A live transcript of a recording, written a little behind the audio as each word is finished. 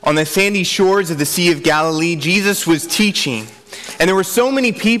On the sandy shores of the Sea of Galilee, Jesus was teaching, and there were so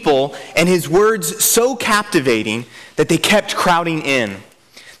many people and his words so captivating that they kept crowding in.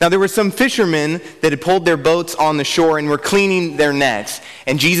 Now there were some fishermen that had pulled their boats on the shore and were cleaning their nets,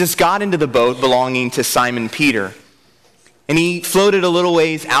 and Jesus got into the boat belonging to Simon Peter. And he floated a little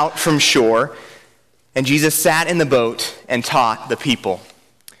ways out from shore, and Jesus sat in the boat and taught the people.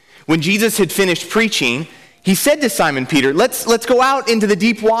 When Jesus had finished preaching, he said to Simon Peter, let's go out into the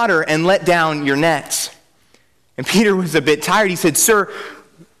deep water and let down your nets. And Peter was a bit tired. He said, "Sir,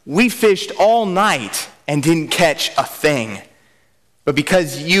 we fished all night and didn't catch a thing. But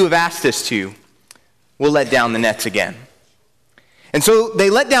because you have asked us to, we'll let down the nets again." And so they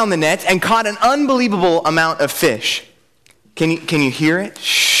let down the nets and caught an unbelievable amount of fish. Can you hear it?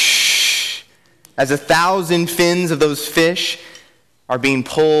 Shh. As 1,000 fins of those fish are being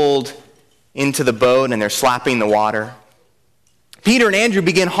pulled into the boat and they're slapping the water. Peter and Andrew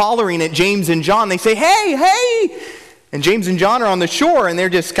begin hollering at James and John. They say, "Hey, hey!" And James and John are on the shore and they're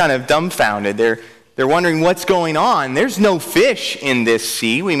just kind of dumbfounded. They're wondering what's going on. There's no fish in this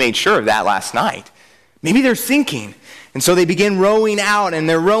sea. We made sure of that last night. Maybe they're sinking. And so they begin rowing out and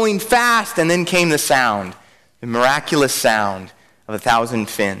they're rowing fast, and then came the sound, the miraculous sound of 1,000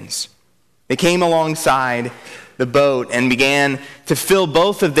 fins. They came alongside the boat and began to fill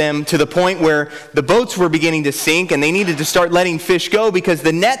both of them to the point where the boats were beginning to sink and they needed to start letting fish go because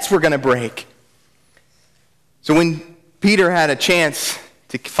the nets were going to break. So when Peter had a chance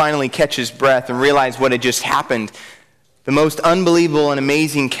to finally catch his breath and realize what had just happened, the most unbelievable and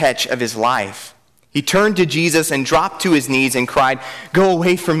amazing catch of his life, he turned to Jesus and dropped to his knees and cried, "Go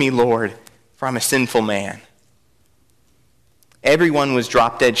away from me, Lord, for I'm a sinful man." Everyone was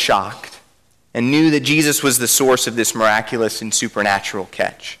drop-dead shocked and knew that Jesus was the source of this miraculous and supernatural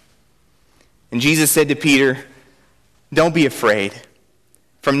catch. And Jesus said to Peter, "Don't be afraid.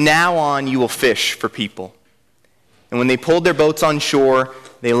 From now on, you will fish for people." And when they pulled their boats on shore,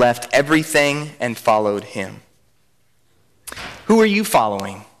 they left everything and followed him. Who are you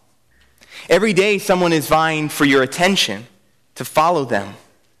following? Every day, someone is vying for your attention to follow them.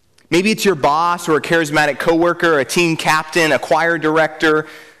 Maybe it's your boss or a charismatic coworker, a team captain, a choir director,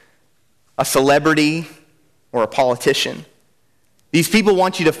 a celebrity, or a politician. These people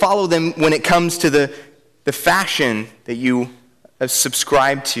want you to follow them when it comes to the fashion that you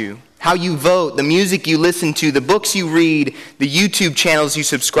subscribe to, how you vote, the music you listen to, the books you read, the YouTube channels you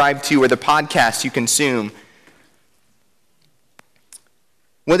subscribe to, or the podcasts you consume.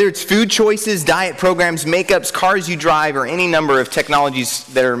 Whether it's food choices, diet programs, makeups, cars you drive, or any number of technologies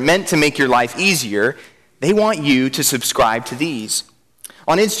that are meant to make your life easier, they want you to subscribe to these.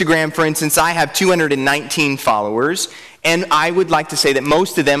 On Instagram, for instance, I have 219 followers, and I would like to say that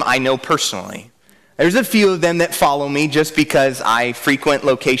most of them I know personally. There's a few of them that follow me just because I frequent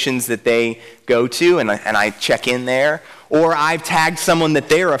locations that they go to, and I check in there. Or I've tagged someone that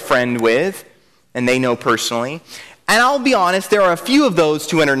they're a friend with, and they know personally. And I'll be honest, there are a few of those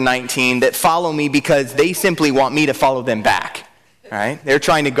 219 that follow me because they simply want me to follow them back. Right? They're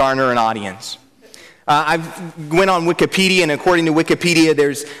trying to garner an audience. I've went on Wikipedia, and according to Wikipedia,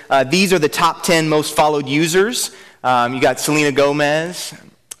 these are the top 10 most followed users. You got Selena Gomez.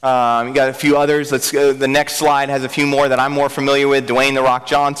 You got a few others. Let's go. The next slide has a few more that I'm more familiar with. Dwayne "The Rock"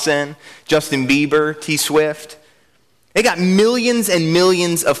 Johnson, Justin Bieber, T Swift. They got millions and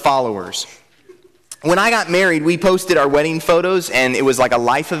millions of followers. When I got married, we posted our wedding photos, and it was like a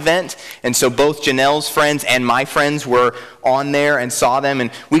life event. And so both Janelle's friends and my friends were on there and saw them. And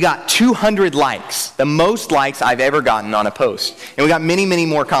we got 200 likes, the most likes I've ever gotten on a post. And we got many, many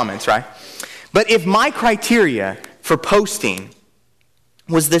more comments, right? But if my criteria for posting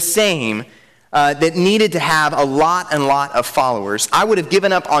was the same, that needed to have a lot of followers, I would have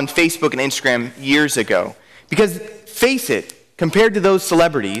given up on Facebook and Instagram years ago. Because face it, compared to those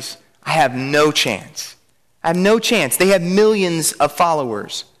celebrities, I have no chance. I have no chance. They have millions of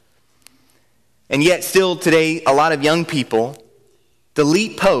followers. And yet still today, a lot of young people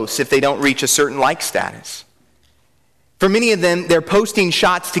delete posts if they don't reach a certain like status. For many of them, they're posting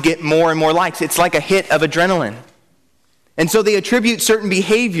shots to get more and more likes. It's like a hit of adrenaline. And so they attribute certain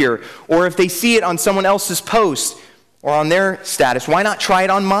behavior, or if they see it on someone else's post or on their status, why not try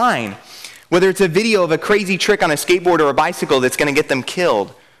it on mine? Whether it's a video of a crazy trick on a skateboard or a bicycle that's going to get them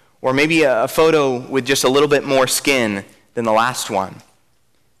killed, or maybe a photo with just a little bit more skin than the last one.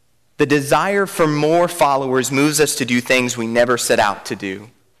 The desire for more followers moves us to do things we never set out to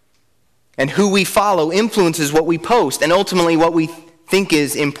do. And who we follow influences what we post and ultimately what we think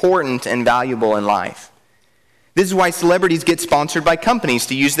is important and valuable in life. This is why celebrities get sponsored by companies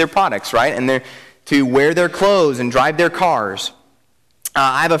to use their products, right? And to wear their clothes and drive their cars.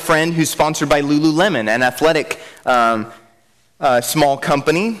 I have a friend who's sponsored by Lululemon, an athletic small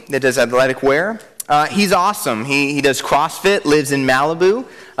company that does athletic wear. He's awesome. He does CrossFit, lives in Malibu,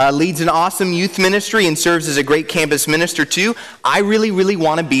 leads an awesome youth ministry, and serves as a great campus minister too. I really, really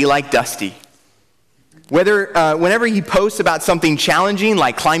want to be like Dusty. Whenever he posts about something challenging,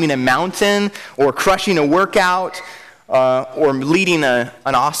 like climbing a mountain or crushing a workout or leading an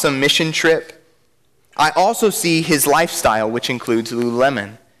awesome mission trip, I also see his lifestyle, which includes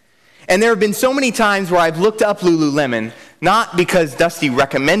Lululemon. And there have been so many times where I've looked up Lululemon, not because Dusty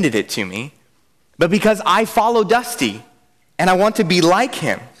recommended it to me, but because I follow Dusty and I want to be like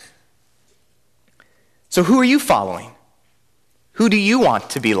him. So who are you following? Who do you want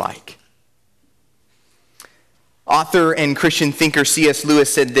to be like? Author and Christian thinker C.S.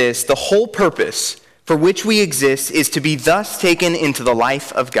 Lewis said this: "The whole purpose for which we exist is to be thus taken into the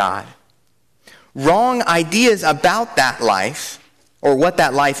life of God. Wrong ideas about that life, or what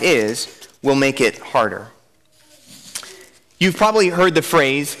that life is, will make it harder." You've probably heard the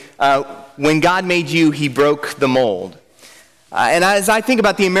phrase, when God made you, he broke the mold. And as I think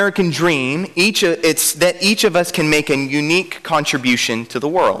about the American dream, it's that each of us can make a unique contribution to the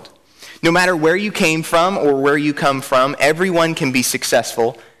world. No matter where you came from or where you come from, everyone can be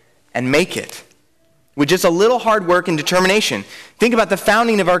successful and make it, with just a little hard work and determination. Think about the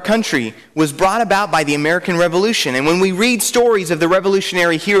founding of our country was brought about by the American Revolution. And when we read stories of the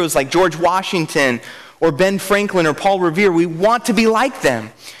revolutionary heroes like George Washington or Ben Franklin or Paul Revere, we want to be like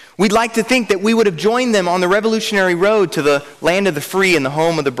them. We'd like to think that we would have joined them on the revolutionary road to the land of the free and the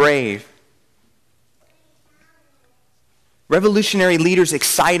home of the brave. Revolutionary leaders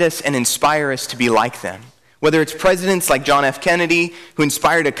excite us and inspire us to be like them. Whether it's presidents like John F. Kennedy, who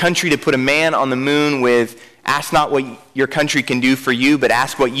inspired a country to put a man on the moon with, "Ask not what your country can do for you, but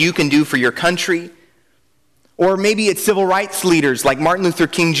ask what you can do for your country." Or maybe it's civil rights leaders like Martin Luther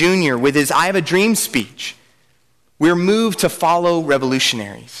King Jr. with his "I Have a Dream" speech. We're moved to follow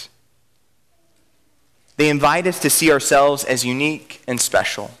revolutionaries. They invite us to see ourselves as unique and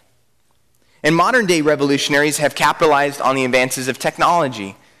special. And modern-day revolutionaries have capitalized on the advances of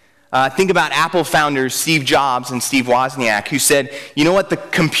technology. Think about Apple founders Steve Jobs and Steve Wozniak, who said, you know what, the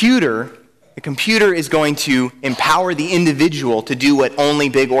computer is going to empower the individual to do what only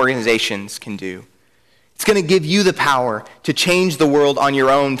big organizations can do. It's going to give you the power to change the world on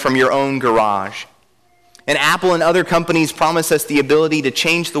your own from your own garage. And Apple and other companies promise us the ability to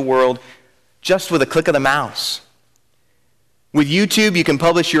change the world just with a click of the mouse. With YouTube, you can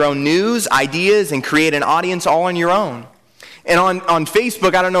publish your own news, ideas, and create an audience all on your own. And on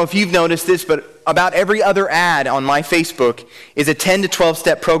Facebook, I don't know if you've noticed this, but about every other ad on my Facebook is a 10 to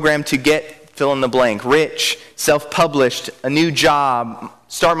 12-step program to get fill in the blank, rich, self-published, a new job,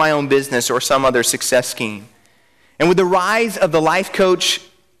 start my own business, or some other success scheme. And with the rise of the life coach,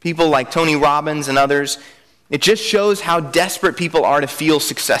 people like Tony Robbins and others, it just shows how desperate people are to feel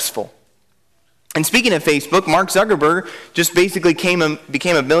successful. And speaking of Facebook, Mark Zuckerberg just basically became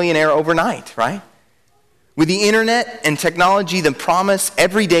a billionaire overnight, right? With the internet and technology, the promise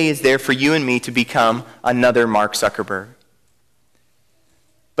every day is there for you and me to become another Mark Zuckerberg.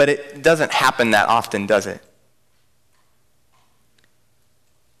 But it doesn't happen that often, does it?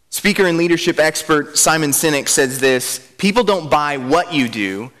 Speaker and leadership expert Simon Sinek says this: people don't buy what you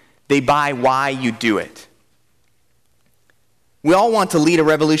do, they buy why you do it. We all want to lead a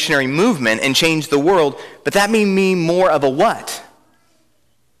revolutionary movement and change the world, but that may mean more of a what?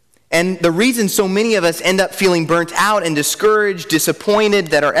 And the reason so many of us end up feeling burnt out and discouraged, disappointed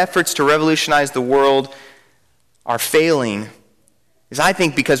that our efforts to revolutionize the world are failing is, I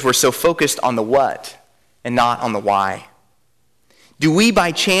think, because we're so focused on the what and not on the why. Do we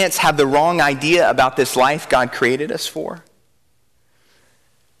by chance have the wrong idea about this life God created us for?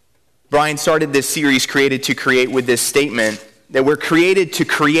 Brian started this series, Created to Create, with this statement that we're created to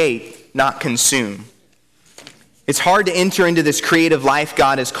create, not consume. It's hard to enter into this creative life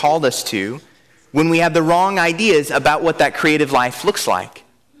God has called us to when we have the wrong ideas about what that creative life looks like.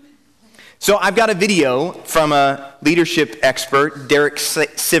 So I've got a video from a leadership expert, Derek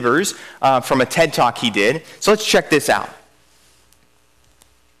Sivers, from a TED Talk he did. So let's check this out.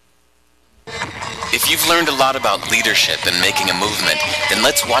 If you've learned a lot about leadership and making a movement, then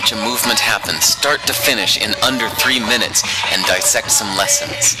let's watch a movement happen start to finish in under 3 minutes and dissect some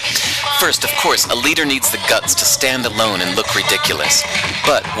lessons. First, of course, a leader needs the guts to stand alone and look ridiculous.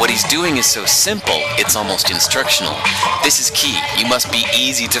 But what he's doing is so simple, it's almost instructional. This is key. You must be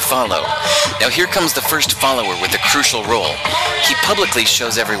easy to follow. Now here comes the first follower with a crucial role. He publicly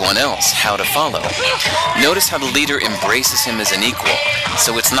shows everyone else how to follow. Notice how the leader embraces him as an equal.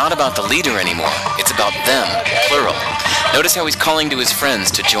 So it's not about the leader anymore. It's it's about them, plural. Notice how he's calling to his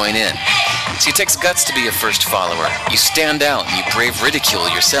friends to join in. See, it takes guts to be a first follower. You stand out and you brave ridicule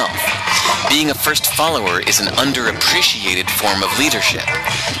yourself. Being a first follower is an underappreciated form of leadership.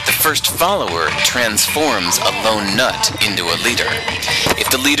 The first follower transforms a lone nut into a leader. If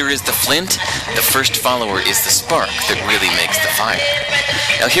the leader is the flint, the first follower is the spark that really makes the fire.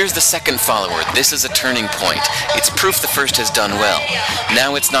 Now here's the second follower. This is a turning point. It's proof the first has done well.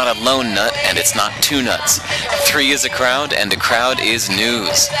 Now it's not a lone nut and it's not two nuts. 3 is a crowd and a crowd is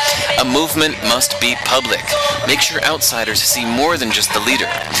news. A movement must be public. Make sure outsiders see more than just the leader.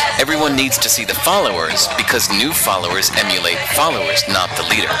 Everyone needs to see the followers because new followers emulate followers, not the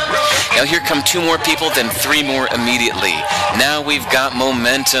leader. Now here come 2 more people, then 3 more immediately. Now we've got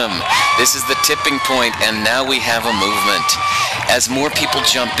momentum. This is the tipping point, and now we have a movement. As more people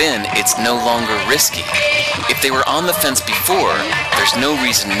jump in, it's no longer risky. If they were on the fence before, there's no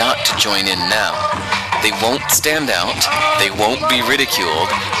reason not to join in now. They won't stand out, they won't be ridiculed,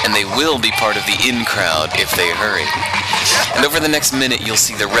 and they will be part of the in crowd if they hurry. And over the next minute, you'll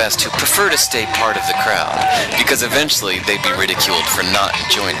see the rest who prefer to stay part of the crowd, because eventually they'd be ridiculed for not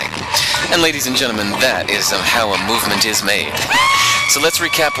joining. And ladies and gentlemen, that is how a movement is made. So let's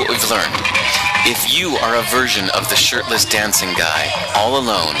recap what we've learned. If you are a version of the shirtless dancing guy, all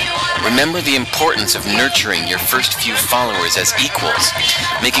alone, remember the importance of nurturing your first few followers as equals,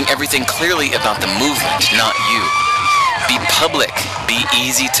 making everything clearly about the movement, not you. Be public, be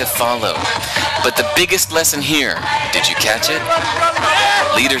easy to follow. But the biggest lesson here, did you catch it?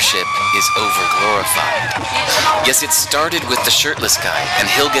 Leadership is overglorified. Yes, it started with the shirtless guy, and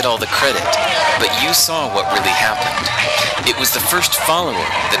he'll get all the credit, but you saw what really happened. It was the first follower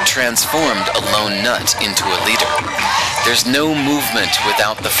that transformed a lone nut into a leader. There's no movement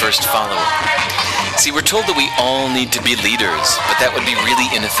without the first follower. See, we're told that we all need to be leaders, but that would be really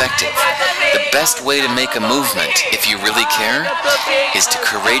ineffective. The best way to make a movement, if you really care, is to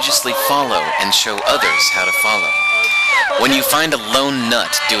courageously follow and show others how to follow. When you find a lone nut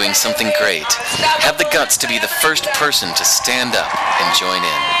doing something great, have the guts to be the first person to stand up and join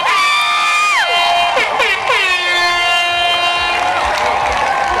in.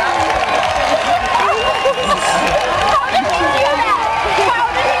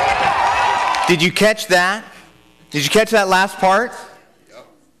 Did you catch that? Did you catch that last part? Yep.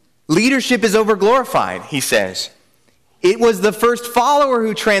 Leadership is overglorified, he says. It was the first follower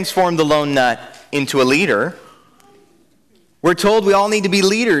who transformed the lone nut into a leader. We're told we all need to be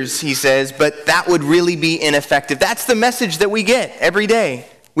leaders, he says, but that would really be ineffective. That's the message that we get every day.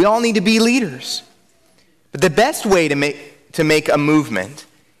 We all need to be leaders. But the best way to make a movement,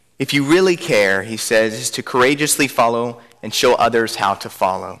 if you really care, he says, is to courageously follow and show others how to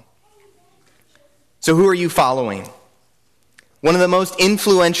follow. So who are you following? One of the most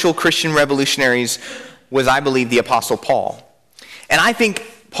influential Christian revolutionaries was, I believe, the Apostle Paul. And I think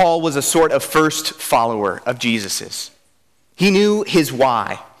Paul was a sort of first follower of Jesus's. He knew his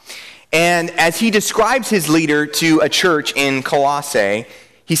why. And as he describes his leader to a church in Colossae,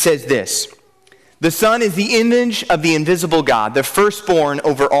 he says this: "The Son is the image of the invisible God, the firstborn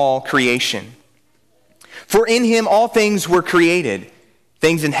over all creation. For in him all things were created,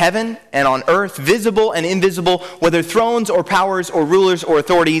 things in heaven and on earth, visible and invisible, whether thrones or powers or rulers or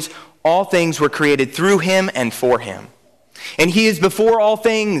authorities, all things were created through him and for him. And he is before all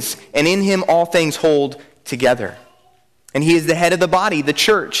things, and in him all things hold together. And he is the head of the body, the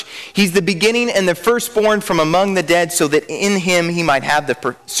church. He's the beginning and the firstborn from among the dead, so that in him he might have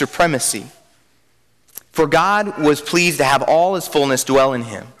the supremacy. For God was pleased to have all his fullness dwell in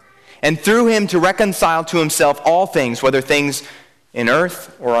him, and through him to reconcile to himself all things, whether things in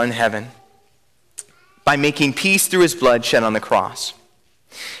earth or in heaven, by making peace through his blood shed on the cross."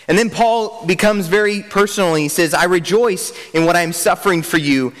 And then Paul becomes very personal. He says, "I rejoice in what I am suffering for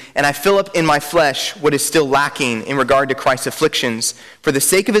you, and I fill up in my flesh what is still lacking in regard to Christ's afflictions for the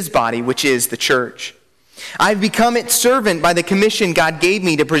sake of his body, which is the church. I've become its servant by the commission God gave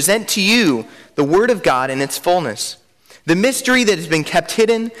me to present to you the word of God in its fullness, the mystery that has been kept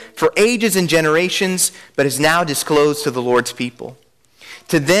hidden for ages and generations, but is now disclosed to the Lord's people.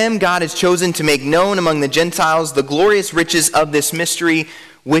 To them God has chosen to make known among the Gentiles the glorious riches of this mystery,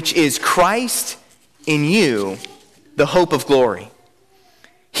 which is Christ in you, the hope of glory.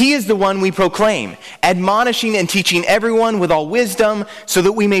 He is the one we proclaim, admonishing and teaching everyone with all wisdom, so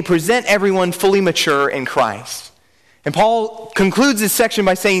that we may present everyone fully mature in Christ." And Paul concludes this section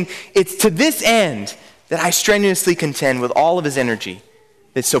by saying, "It's to this end that I strenuously contend with all of his energy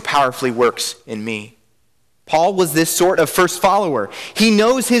that so powerfully works in me." Paul was this sort of first follower. He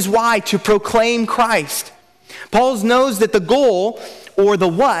knows his why, to proclaim Christ. Paul knows that the goal, or the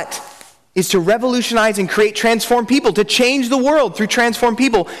what, is to revolutionize and create transformed people, to change the world through transformed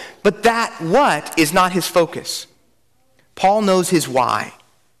people. But that what is not his focus. Paul knows his why.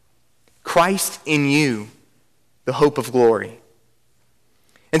 Christ in you, the hope of glory.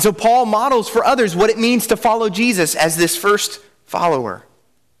 And so Paul models for others what it means to follow Jesus as this first follower.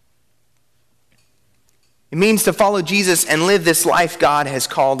 It means to follow Jesus and live this life God has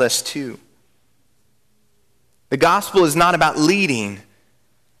called us to. The gospel is not about leading.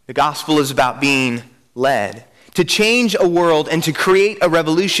 The gospel is about being led. To change a world and to create a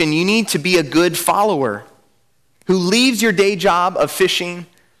revolution, you need to be a good follower who leaves your day job of fishing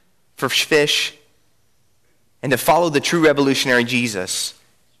for fish and to follow the true revolutionary Jesus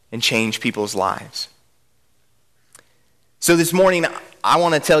and change people's lives. So this morning, I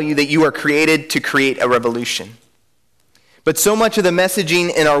want to tell you that you are created to create a revolution. But so much of the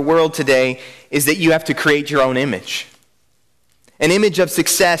messaging in our world today is that you have to create your own image. An image of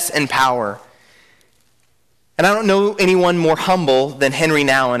success and power. And I don't know anyone more humble than Henry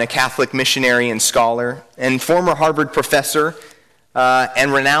Nouwen, a Catholic missionary and scholar, and former Harvard professor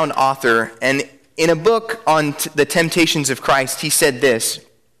and renowned author. And in a book on the temptations of Christ, he said this: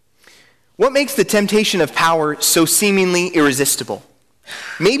 "What makes the temptation of power so seemingly irresistible?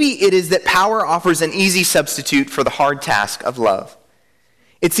 Maybe it is that power offers an easy substitute for the hard task of love.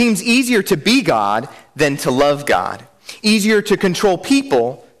 It seems easier to be God than to love God. Easier to control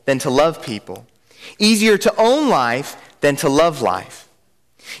people than to love people. Easier to own life than to love life.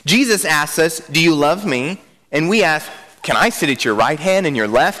 Jesus asks us, 'Do you love me?' And we ask, 'Can I sit at your right hand and your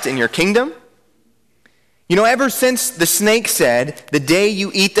left in your kingdom?' You know, ever since the snake said, 'The day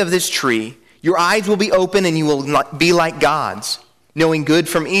you eat of this tree, your eyes will be open and you will be like gods, knowing good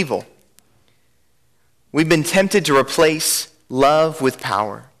from evil,' we've been tempted to replace love with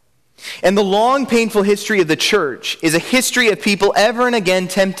power. And the long, painful history of the church is a history of people ever and again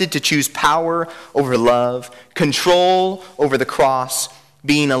tempted to choose power over love, control over the cross,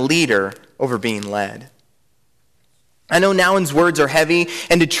 being a leader over being led." I know Nouwen's words are heavy,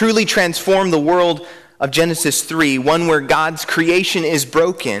 and to truly transform the world of Genesis 3, one where God's creation is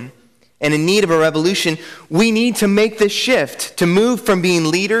broken and in need of a revolution, we need to make this shift, to move from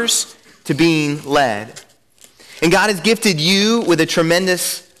being leaders to being led. And God has gifted you with a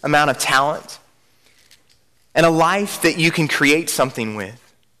tremendous amount of talent and a life that you can create something with.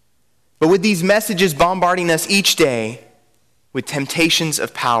 But with these messages bombarding us each day with temptations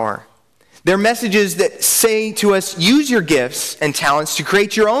of power, they're messages that say to us, use your gifts and talents to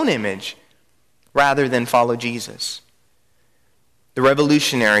create your own image rather than follow Jesus, the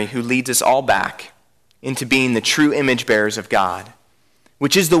revolutionary who leads us all back into being the true image bearers of God,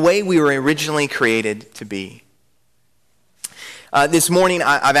 which is the way we were originally created to be. This morning,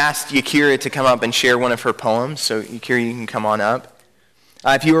 I've asked Yakira to come up and share one of her poems. So, Yakira, you can come on up.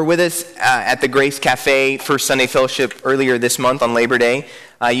 If you were with us at the Grace Cafe First Sunday Fellowship earlier this month on Labor Day,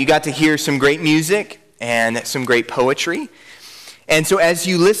 you got to hear some great music and some great poetry. And so as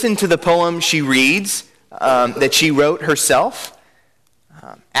you listen to the poem she reads, that she wrote herself,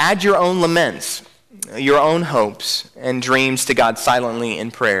 add your own laments, your own hopes and dreams to God silently in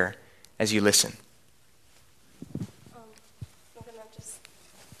prayer as you listen.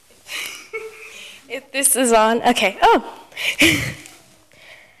 If this is on, okay. Oh!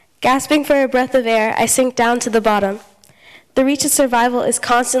 Gasping for a breath of air, I sink down to the bottom. The reach of survival is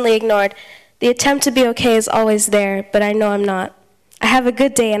constantly ignored. The attempt to be okay is always there, but I know I'm not. I have a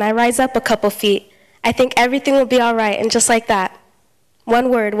good day and I rise up a couple feet. I think everything will be all right, and just like that, one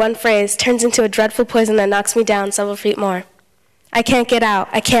word, one phrase turns into a dreadful poison that knocks me down several feet more. I can't get out,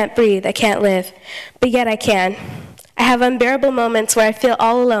 I can't breathe, I can't live, but yet I can. I have unbearable moments where I feel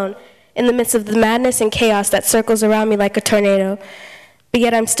all alone, in the midst of the madness and chaos that circles around me like a tornado, but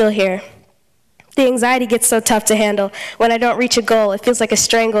yet I'm still here. The anxiety gets so tough to handle. When I don't reach a goal, it feels like a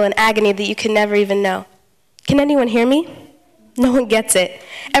strangle and agony that you can never even know. Can anyone hear me? No one gets it.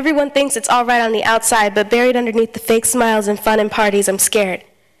 Everyone thinks it's all right on the outside, but buried underneath the fake smiles and fun and parties, I'm scared.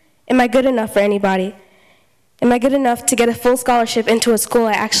 Am I good enough for anybody? Am I good enough to get a full scholarship into a school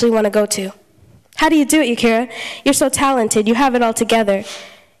I actually want to go to? How do you do it, Yakira? You're so talented. You have it all together.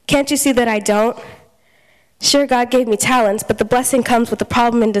 Can't you see that I don't? Sure, God gave me talents, but the blessing comes with the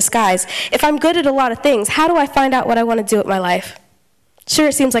problem in disguise. If I'm good at a lot of things, how do I find out what I want to do with my life? Sure,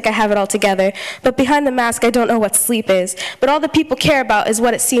 it seems like I have it all together, but behind the mask, I don't know what sleep is. But all that people care about is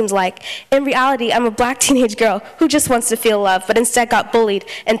what it seems like. In reality, I'm a black teenage girl who just wants to feel love, but instead got bullied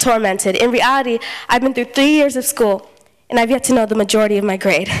and tormented. In reality, I've been through 3 years of school, and I've yet to know the majority of my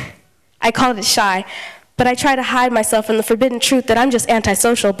grade. I called it shy, but I try to hide myself from the forbidden truth that I'm just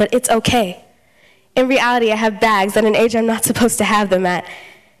antisocial, but it's okay. In reality, I have bags at an age I'm not supposed to have them at.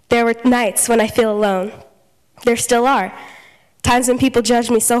 There were nights when I feel alone. There still are. Times when people judge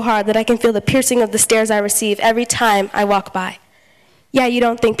me so hard that I can feel the piercing of the stares I receive every time I walk by. Yeah, you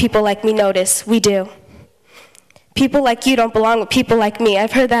don't think people like me notice. We do. People like you don't belong with people like me.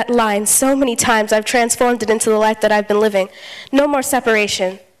 I've heard that line so many times, I've transformed it into the life that I've been living. No more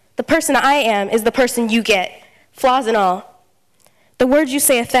separation. The person I am is the person you get, flaws and all. The words you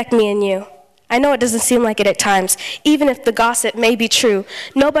say affect me and you. I know it doesn't seem like it at times. Even if the gossip may be true,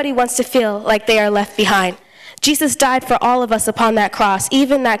 nobody wants to feel like they are left behind. Jesus died for all of us upon that cross,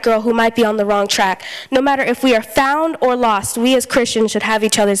 even that girl who might be on the wrong track. No matter if we are found or lost, we as Christians should have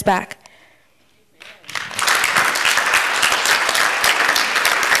each other's back.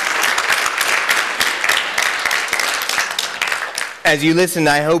 As you listened,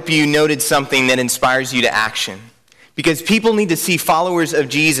 I hope you noted something that inspires you to action. Because people need to see followers of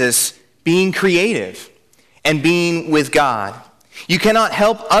Jesus being creative and being with God. You cannot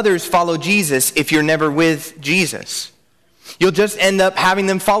help others follow Jesus if you're never with Jesus. You'll just end up having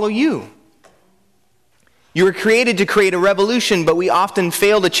them follow you. You were created to create a revolution, but we often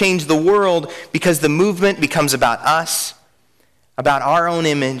fail to change the world because the movement becomes about us, about our own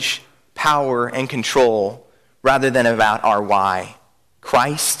image, power, and control, rather than about our why.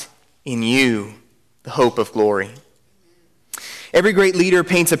 Christ in you, the hope of glory. Every great leader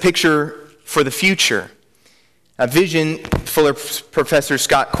paints a picture for the future. A vision, Fuller Professor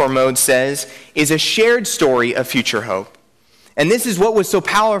Scott Cormode says, is a shared story of future hope. And this is what was so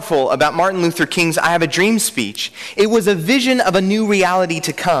powerful about Martin Luther King's I Have a Dream speech. It was a vision of a new reality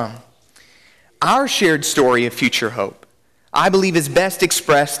to come. Our shared story of future hope, I believe, is best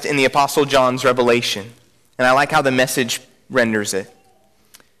expressed in the Apostle John's Revelation. And I like how the Message renders it.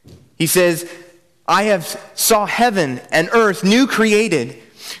 He says, I have saw heaven and earth new created,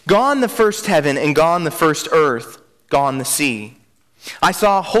 gone the first heaven and gone the first earth, gone the sea. I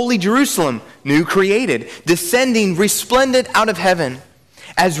saw holy Jerusalem, new created, descending resplendent out of heaven,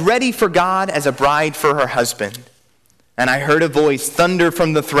 as ready for God as a bride for her husband. And I heard a voice thunder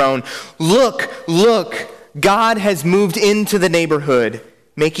from the throne, look, look, God has moved into the neighborhood,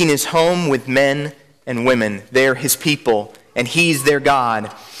 making his home with men and women. They're his people, and he's their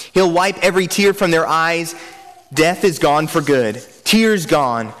God. He'll wipe every tear from their eyes. Death is gone for good. Tears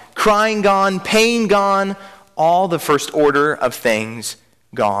gone. Crying gone. Pain gone. All the first order of things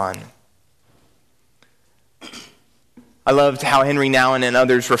gone. I loved how Henry Nouwen and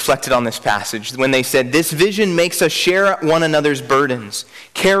others reflected on this passage when they said, this vision makes us share one another's burdens,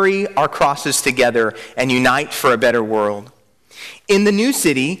 carry our crosses together, and unite for a better world. In the new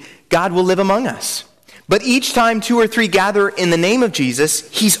city, God will live among us. But each time 2 or 3 gather in the name of Jesus,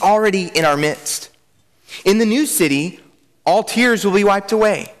 he's already in our midst. In the new city, all tears will be wiped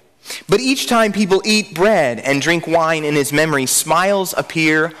away. But each time people eat bread and drink wine in his memory, smiles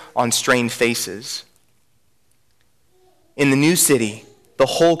appear on strained faces. In the new city, the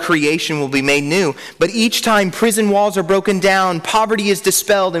whole creation will be made new. But each time prison walls are broken down, poverty is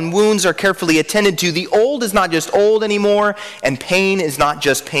dispelled, and wounds are carefully attended to, the old is not just old anymore, and pain is not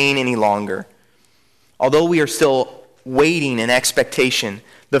just pain any longer. Although we are still waiting in expectation,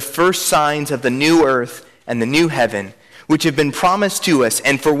 the first signs of the new earth and the new heaven, which have been promised to us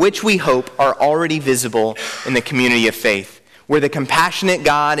and for which we hope, are already visible in the community of faith, where the compassionate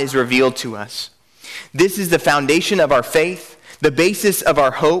God is revealed to us. This is the foundation of our faith, the basis of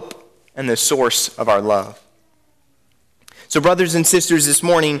our hope, and the source of our love. So brothers and sisters, this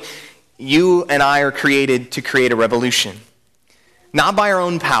morning, you and I are created to create a revolution. Not by our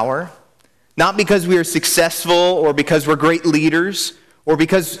own power, not because we are successful or because we're great leaders or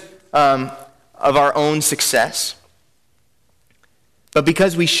because of our own success, but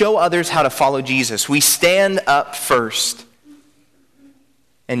because we show others how to follow Jesus. We stand up first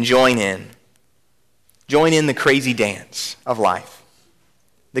and join in. Join in the crazy dance of life,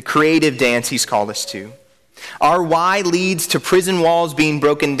 the creative dance he's called us to. Our why leads to prison walls being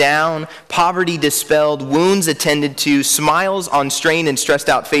broken down, poverty dispelled, wounds attended to, smiles on strained and stressed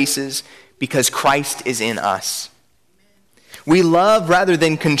out faces, because Christ is in us. We love rather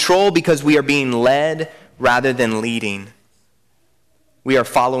than control because we are being led rather than leading. We are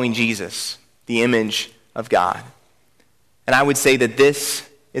following Jesus, the image of God. And I would say that this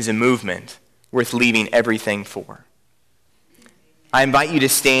is a movement worth leaving everything for. I invite you to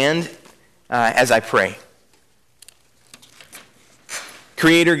stand as I pray.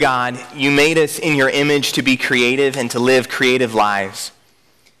 Creator God, you made us in your image to be creative and to live creative lives.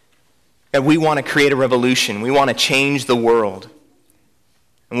 That we want to create a revolution. We want to change the world.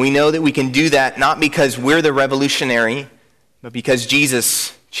 And we know that we can do that not because we're the revolutionary, but because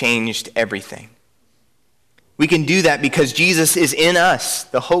Jesus changed everything. We can do that because Jesus is in us,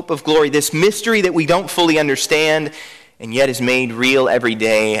 the hope of glory, this mystery that we don't fully understand and yet is made real every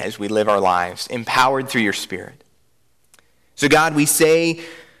day as we live our lives, empowered through your Spirit. So God, we say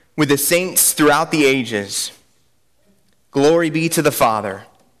with the saints throughout the ages, glory be to the Father,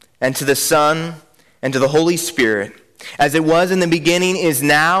 and to the Son, and to the Holy Spirit, as it was in the beginning, is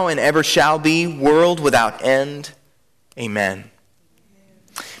now, and ever shall be, world without end. Amen.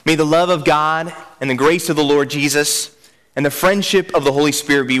 May the love of God and the grace of the Lord Jesus and the friendship of the Holy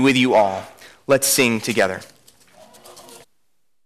Spirit be with you all. Let's sing together.